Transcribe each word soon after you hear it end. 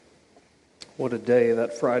What a day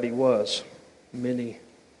that Friday was many,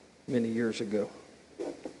 many years ago.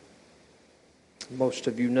 Most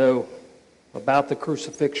of you know about the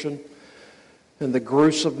crucifixion and the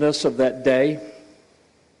gruesomeness of that day.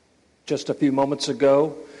 Just a few moments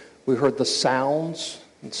ago, we heard the sounds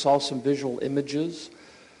and saw some visual images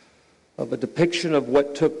of a depiction of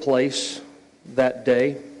what took place that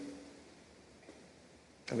day.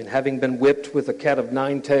 Having been whipped with a cat of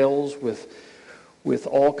nine tails, with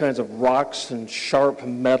all kinds of rocks and sharp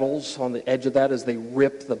metals on the edge of that as they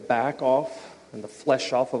ripped the back off and the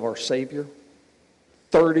flesh off of our Savior.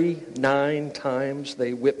 39 times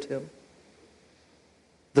they whipped him.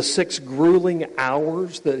 The 6 grueling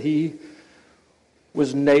hours that he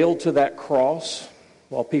was nailed to that cross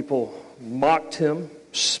while people mocked him,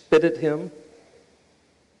 spit at him.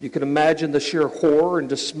 You can imagine the sheer horror and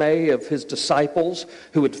dismay of his disciples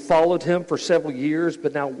who had followed him for several years,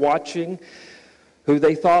 but now watching who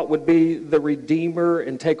they thought would be the Redeemer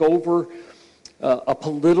and take over a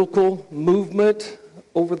political movement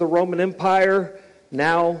over the Roman Empire,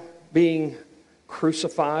 now being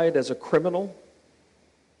crucified as a criminal.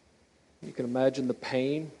 You can imagine the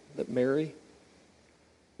pain that Mary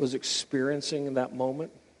was experiencing in that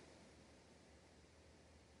moment.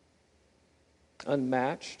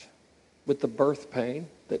 Unmatched with the birth pain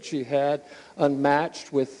that she had,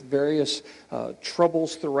 unmatched with various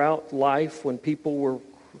troubles throughout life when people were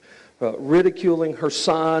ridiculing her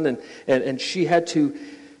son, and she had to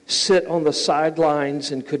sit on the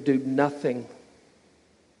sidelines and could do nothing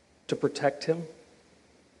to protect him.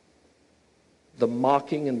 The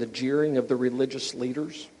mocking and the jeering of the religious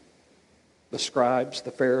leaders, the scribes,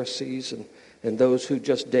 the Pharisees, and those who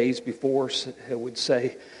just days before would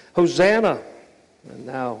say, "Hosanna," and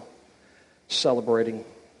now celebrating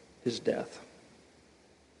his death.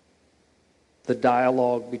 The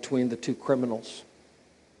dialogue between the two criminals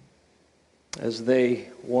as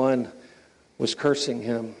one was cursing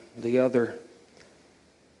him, the other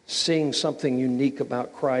seeing something unique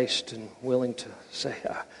about Christ and willing to say,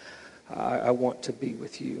 I want to be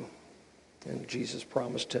with you. And Jesus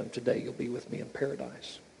promised him, today you'll be with me in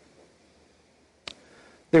paradise.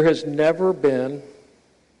 There has never been,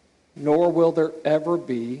 nor will there ever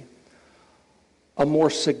be, a more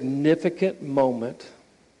significant moment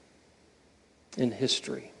in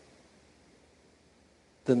history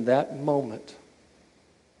than that moment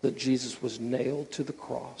that Jesus was nailed to the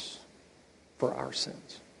cross for our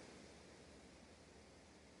sins.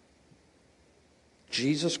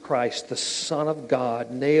 Jesus Christ, the Son of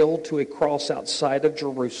God, nailed to a cross outside of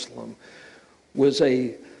Jerusalem, was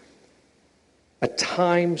a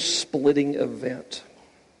time-splitting event.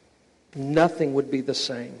 Nothing would be the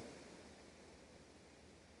same.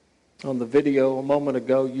 On the video a moment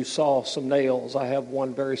ago, you saw some nails. I have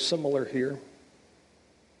one very similar here.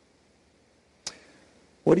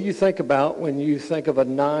 What do you think about when you think of a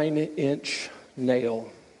 9-inch nail?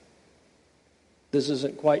 This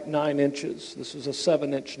isn't quite 9 inches. This is a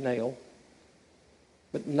 7-inch nail.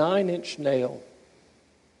 But 9-inch nail,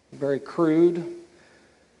 very crude,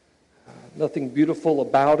 nothing beautiful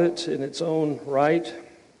about it in its own right.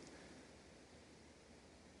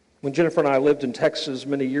 When Jennifer and I lived in Texas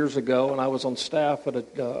many years ago, and I was on staff at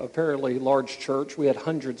a fairly large church, we had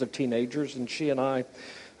hundreds of teenagers, and she and I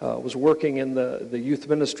was working in the youth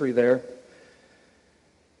ministry there.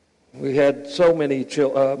 We had so many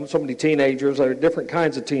teenagers. There were different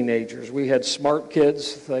kinds of teenagers. We had smart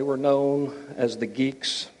kids. They were known as the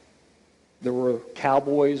geeks. There were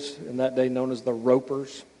cowboys in that day known as the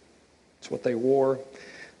ropers. That's what they wore.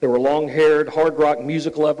 There were long-haired, hard rock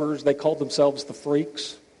music lovers. They called themselves the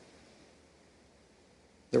freaks.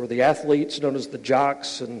 There were the athletes known as the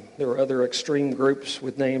jocks, and there were other extreme groups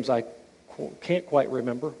with names I can't quite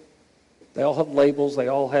remember. They all had labels. They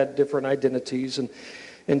all had different identities.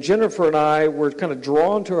 And Jennifer and I were kind of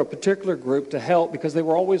drawn to a particular group to help because they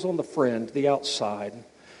were always on the fringe, the outside.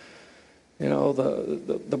 You know,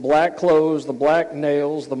 the black clothes, the black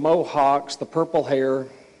nails, the mohawks, the purple hair.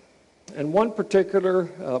 And one particular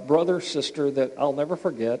brother, sister that I'll never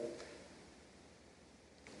forget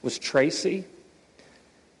was Tracy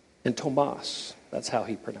and Tomas. That's how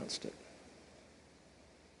he pronounced it.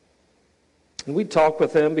 And we'd talk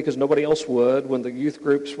with them because nobody else would. When the youth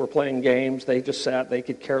groups were playing games, they just sat, they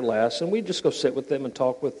could care less. And we'd just go sit with them and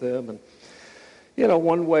talk with them. And, you know,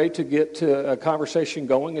 one way to get to a conversation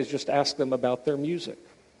going is just ask them about their music.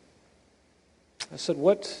 I said,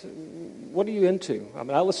 what are you into?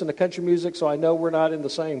 I listen to country music, so I know we're not in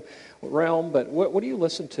the same realm, but what do you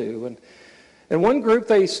listen to? And one group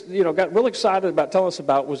they, got real excited about telling us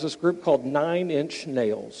about was this group called 9 Inch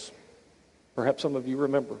Nails. Perhaps some of you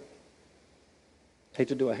remember. Hate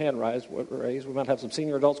to do a hand raise. We might have some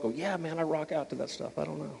senior adults go, yeah, man, I rock out to that stuff. I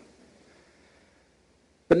don't know.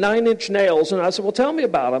 But 9 Inch Nails, and I said, well, tell me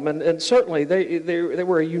about them. And certainly they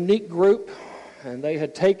were a unique group, and they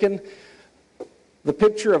had taken the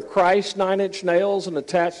picture of Christ, 9 Inch Nails, and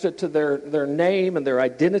attached it to their name and their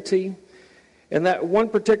identity. And that one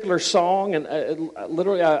particular song, and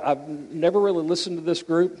literally I've never really listened to this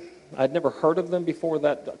group. I'd never heard of them before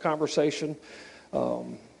that conversation.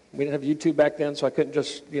 We didn't have YouTube back then, so I couldn't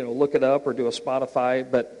just look it up or do a Spotify.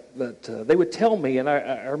 But they would tell me, and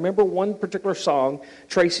I remember one particular song.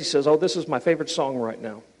 Tracy says, "Oh, this is my favorite song right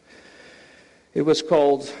now." It was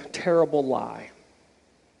called "Terrible Lie."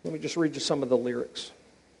 Let me just read you some of the lyrics.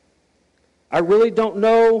 "I really don't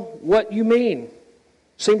know what you mean.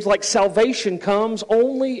 Seems like salvation comes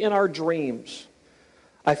only in our dreams.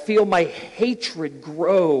 I feel my hatred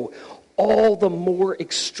grow all the more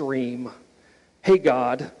extreme. Hey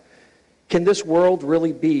God, can this world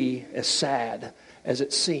really be as sad as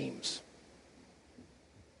it seems?"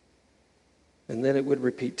 And then it would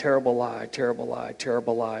repeat, "Terrible lie, terrible lie,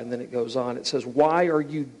 terrible lie." And then it goes on. It says, "Why are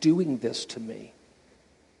you doing this to me?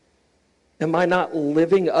 Am I not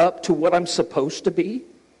living up to what I'm supposed to be?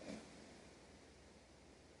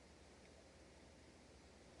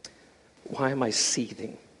 Why am I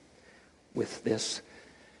seething with this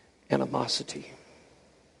animosity?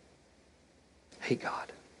 Hey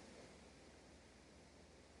God,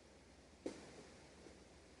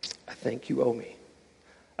 I think you owe me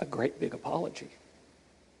a great big apology."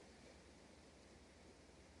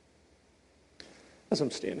 As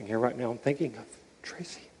I'm standing here right now, I'm thinking of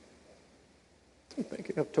Tracy. I'm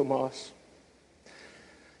thinking of Tomas.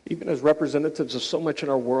 Even as representatives of so much in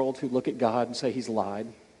our world who look at God and say he's lied.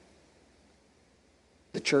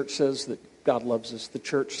 The church says that God loves us. The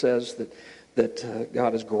church says that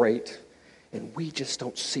God is great. And we just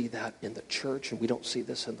don't see that in the church, and we don't see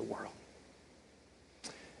this in the world.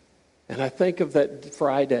 And I think of that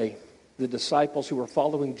Friday, the disciples who were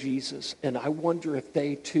following Jesus, and I wonder if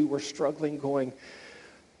they too were struggling, going,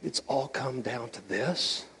 it's all come down to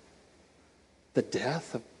this? The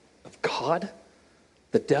death of God?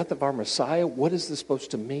 The death of our Messiah? What is this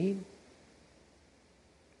supposed to mean?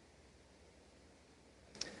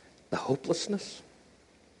 The hopelessness.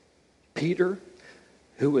 Peter,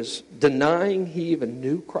 who was denying he even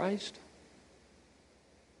knew Christ.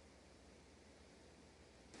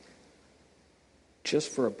 Just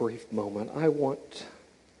for a brief moment, I want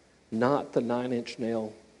not the 9 Inch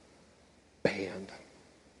Nail band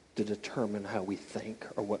to determine how we think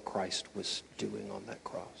or what Christ was doing on that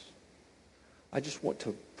cross. I just want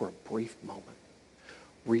to, for a brief moment,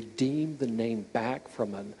 redeem the name back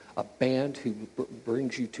from a band who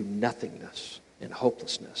brings you to nothingness and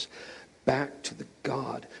hopelessness, back to the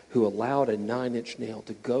God who allowed a 9 Inch Nail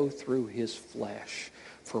to go through his flesh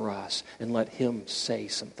for us and let him say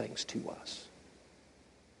some things to us.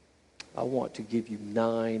 I want to give you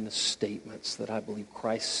 9 statements that I believe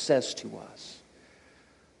Christ says to us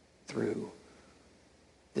through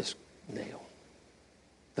this nail.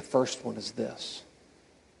 The first one is this: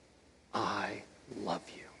 I love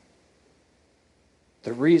you.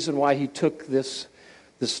 The reason why he took this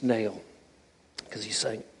nail, because he's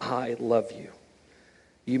saying, I love you.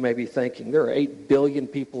 You may be thinking, there are 8 billion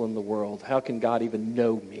people in the world. How can God even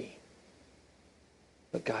know me?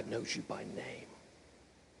 But God knows you by name.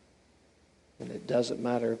 And it doesn't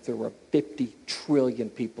matter if there were 50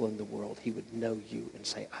 trillion people in the world, he would know you and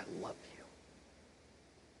say, I love you.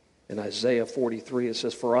 In Isaiah 43, it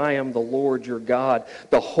says, for I am the Lord your God,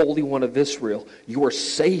 the Holy One of Israel, your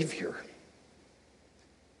Savior.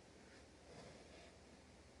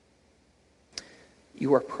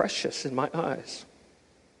 You are precious in my eyes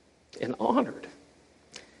and honored,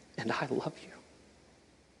 and I love you.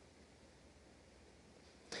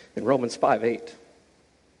 In Romans 5:8,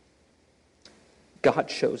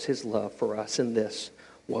 God shows his love for us in this: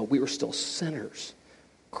 while we were still sinners,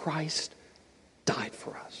 Christ died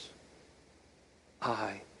for us.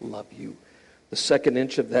 I love you. The second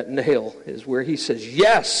inch of that nail is where he says,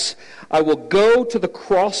 yes, I will go to the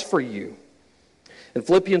cross for you. In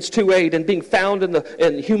Philippians 2:8, and being found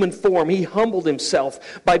in human form, he humbled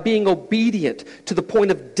himself by being obedient to the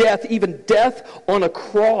point of death, even death on a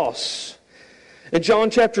cross. In John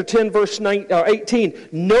chapter 10, verse 18,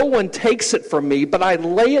 no one takes it from me, but I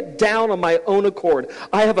lay it down on my own accord.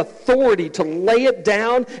 I have authority to lay it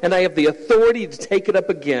down, and I have the authority to take it up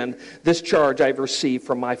again. This charge I've received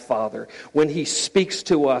from my Father. When he speaks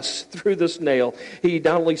to us through this nail, he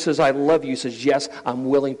not only says, I love you, he says, yes, I'm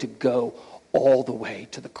willing to go all the way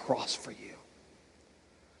to the cross for you.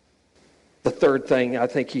 The third thing I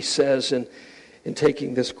think he says in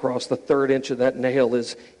taking this cross. The third inch of that nail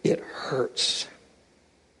is, it hurts.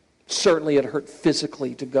 Certainly it hurt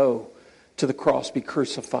physically to go to the cross, be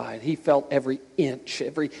crucified. He felt every inch,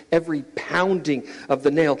 every pounding of the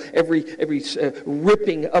nail, every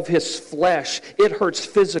ripping of his flesh. It hurts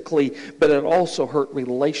physically, but it also hurt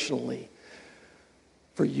relationally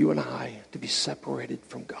for you and I to be separated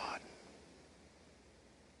from God.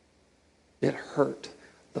 It hurt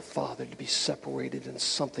the Father to be separated, and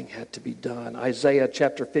something had to be done. Isaiah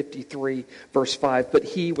chapter 53, verse 5, but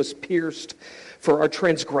he was pierced for our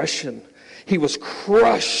transgression. He was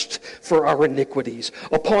crushed for our iniquities.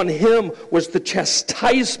 Upon him was the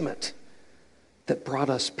chastisement that brought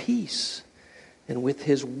us peace, and with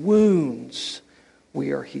his wounds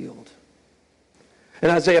we are healed. In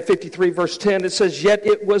Isaiah 53, verse 10, it says, yet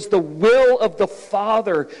it was the will of the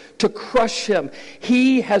Father to crush him.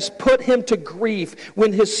 He has put him to grief.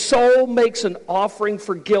 When his soul makes an offering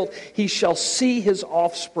for guilt, he shall see his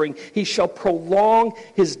offspring. He shall prolong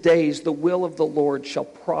his days. The will of the Lord shall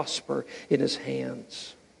prosper in his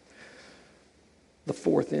hands. The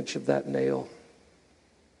fourth inch of that nail,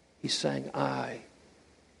 he's saying, I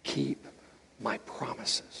keep my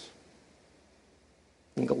promises.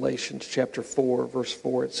 In Galatians chapter 4, verse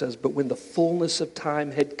 4, it says, but when the fullness of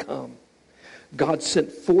time had come, God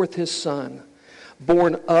sent forth his Son,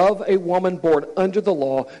 born of a woman born under the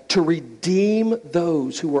law, to redeem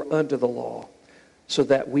those who were under the law, so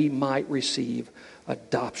that we might receive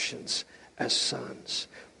adoptions as sons.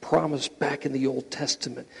 Promised back in the Old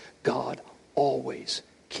Testament, God always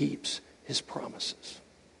keeps his promises.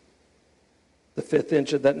 The fifth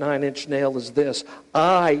inch of that 9-inch nail is this,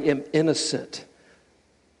 I am innocent,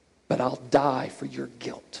 but I'll die for your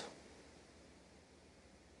guilt.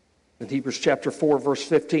 In Hebrews chapter 4, verse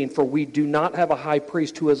 15, for we do not have a high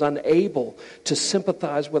priest who is unable to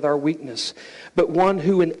sympathize with our weakness, but one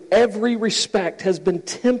who in every respect has been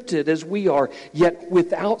tempted as we are, yet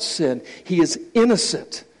without sin. He is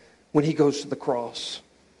innocent when he goes to the cross.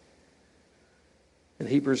 In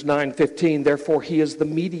Hebrews 9:15, therefore he is the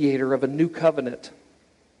mediator of a new covenant,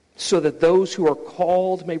 so that those who are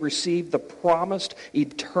called may receive the promised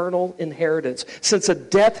eternal inheritance, since a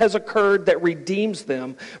death has occurred that redeems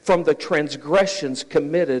them from the transgressions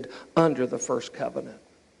committed under the first covenant.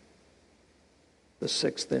 The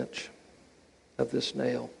sixth inch of this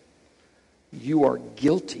nail. You are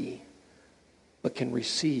guilty, but can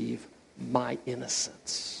receive my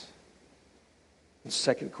innocence. In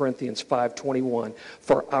 2 Corinthians 5:21,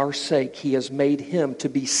 for our sake he has made him to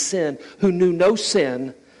be sin who knew no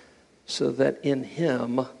sin, so that in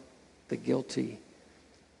him, the guilty,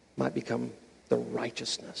 might become the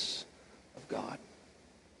righteousness of God.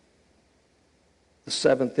 The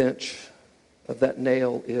seventh inch of that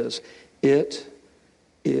nail is, it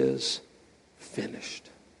is finished.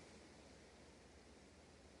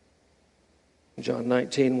 In John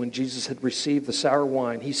 19, when Jesus had received the sour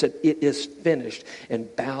wine, he said, it is finished,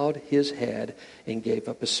 and bowed his head and gave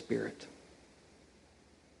up his spirit.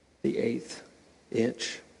 The eighth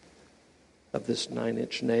inch of this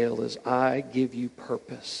 9-inch nail is, I give you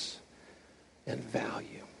purpose and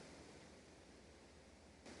value.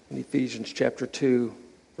 In Ephesians chapter 2,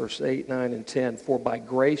 verse 8, 9, and 10, for by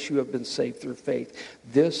grace you have been saved through faith.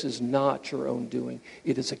 This is not your own doing.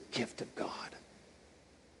 It is a gift of God,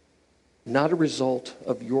 not a result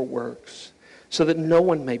of your works, so that no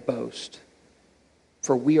one may boast.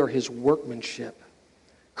 For we are his workmanship,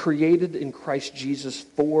 created in Christ Jesus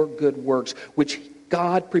for good works, which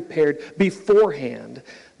God prepared beforehand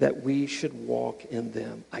that we should walk in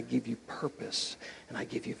them. I give you purpose and I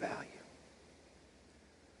give you value.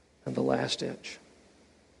 And the last inch,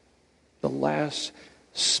 the last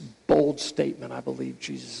bold statement I believe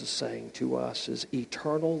Jesus is saying to us is,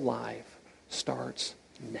 eternal life starts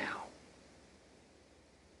now.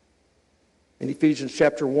 In Ephesians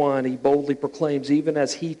chapter 1, he boldly proclaims, even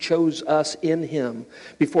as he chose us in him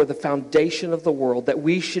before the foundation of the world, that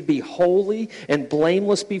we should be holy and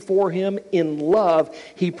blameless before him. In love,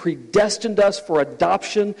 he predestined us for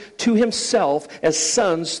adoption to himself as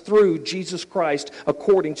sons through Jesus Christ,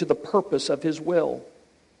 according to the purpose of his will.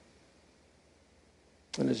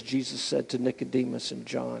 And as Jesus said to Nicodemus in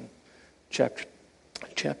John chapter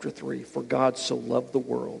 3, for God so loved the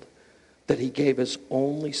world that he gave his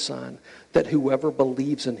only Son, that whoever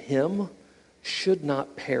believes in him should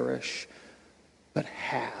not perish, but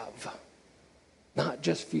have, not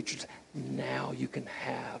just futures, now you can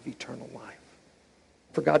have eternal life.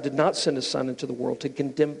 For God did not send his Son into the world to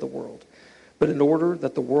condemn the world, but in order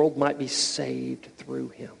that the world might be saved through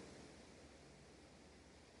him.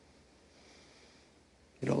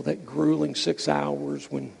 You know, that grueling 6 hours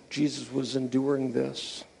when Jesus was enduring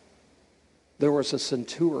this, there was a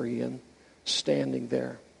centurion standing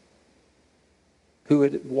there who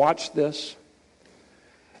had watched this.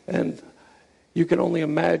 And you can only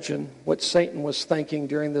imagine what Satan was thinking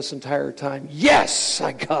during this entire time. Yes,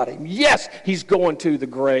 I got him. Yes, he's going to the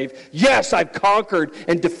grave. Yes, I've conquered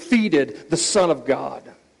and defeated the Son of God.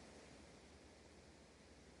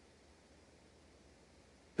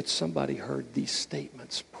 But somebody heard these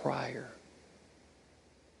statements prior.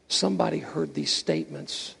 Somebody heard these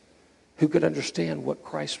statements who could understand what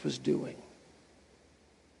Christ was doing.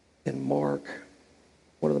 In Mark,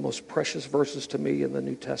 one of the most precious verses to me in the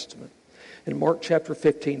New Testament. In Mark chapter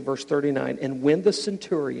 15, verse 39, and when the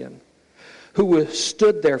centurion who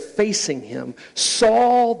stood there facing him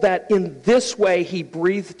saw that in this way he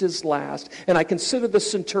breathed his last. And I consider the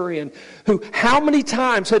centurion who, how many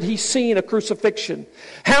times had he seen a crucifixion?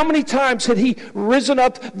 How many times had he risen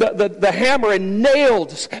up the hammer and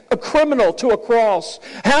nailed a criminal to a cross?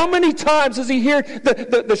 How many times has he heard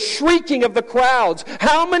the shrieking of the crowds?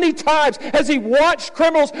 How many times has he watched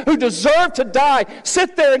criminals who deserve to die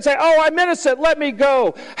sit there and say, oh, I'm innocent, let me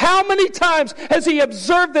go? How many times has he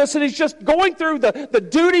observed this and he's just going through the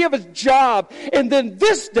duty of his job? And then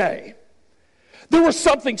this day, there was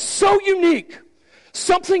something so unique,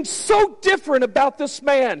 something so different about this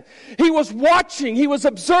man. He was watching, he was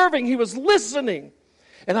observing, he was listening.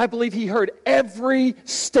 And I believe he heard every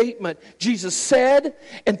statement Jesus said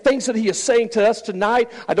and things that he is saying to us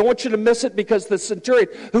tonight. I don't want you to miss it, because the centurion,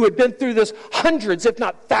 who had been through this hundreds, if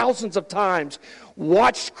not thousands of times,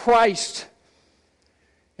 watched Christ.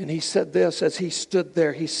 And he said this as he stood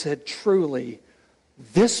there. He said, truly,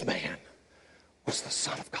 this man was the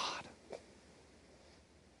Son of God.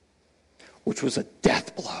 Which was a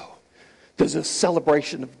death blow. There's a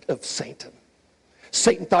celebration of Satan.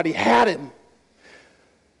 Satan thought he had him.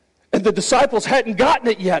 And the disciples hadn't gotten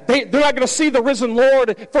it yet. They're not going to see the risen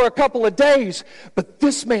Lord for a couple of days. But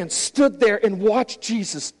this man stood there and watched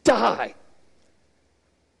Jesus die.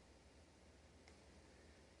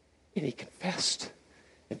 And he confessed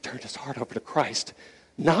and turned his heart over to Christ,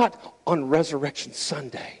 not on Resurrection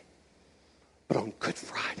Sunday, but on Good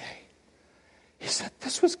Friday. He said,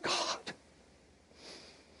 this was God.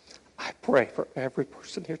 I pray for every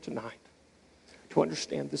person here tonight to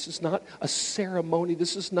understand this is not a ceremony.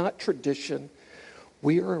 This is not tradition.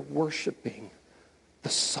 We are worshiping the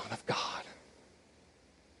Son of God.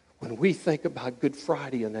 When we think about Good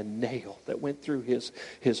Friday and a nail that went through his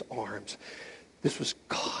arms, this was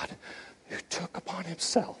God who took upon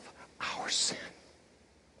himself our sin.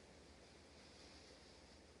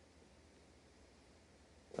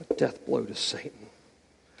 A death blow to Satan.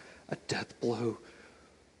 A death blow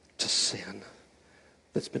to sin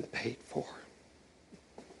that's been paid for.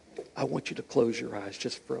 I want you to close your eyes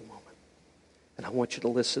just for a moment. And I want you to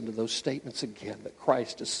listen to those statements again that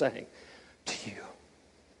Christ is saying to you.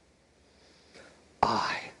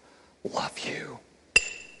 I love you.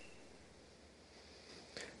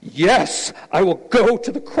 Yes, I will go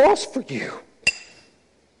to the cross for you.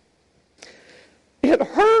 It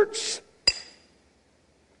hurts,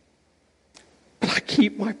 but I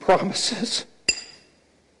keep my promises.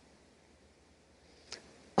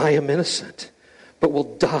 I am innocent, but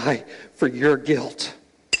will die for your guilt.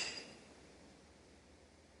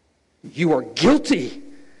 You are guilty,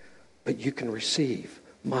 but you can receive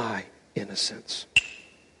my innocence.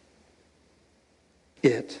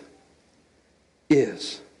 It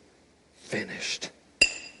is finished.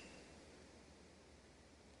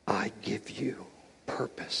 I give you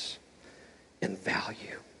purpose and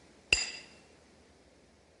value.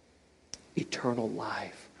 Eternal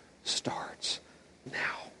life starts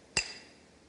now.